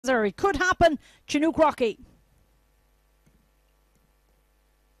It could happen. CHINOOK ROCKY.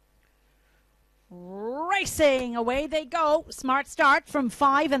 Racing away they go. Smart start from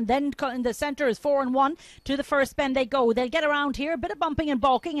 5, and then in the centre is 4 and 1 to the first bend they go. They'll get around here, a bit of bumping and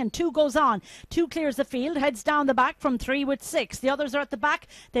balking, and 2 goes on. 2 clears the field, heads down the back from 3 with 6. The others are at the back.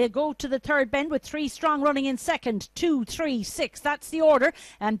 They'll go to the third bend with 3 strong running in second. 2, 3, 6. That's the order.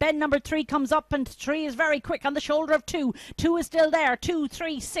 And bend number 3 comes up, and 3 is very quick on the shoulder of 2. 2 is still there. 2,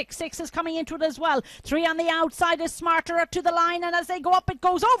 3, 6. 6 is coming into it as well. 3 on the outside is smarter to the line, and as they go up, it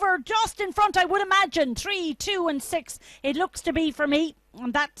goes over just in front, I would imagine. 3, 2 and 6 it looks to be for me,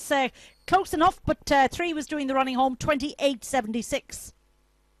 and that's close enough, but 3 was doing the running home. 28.76.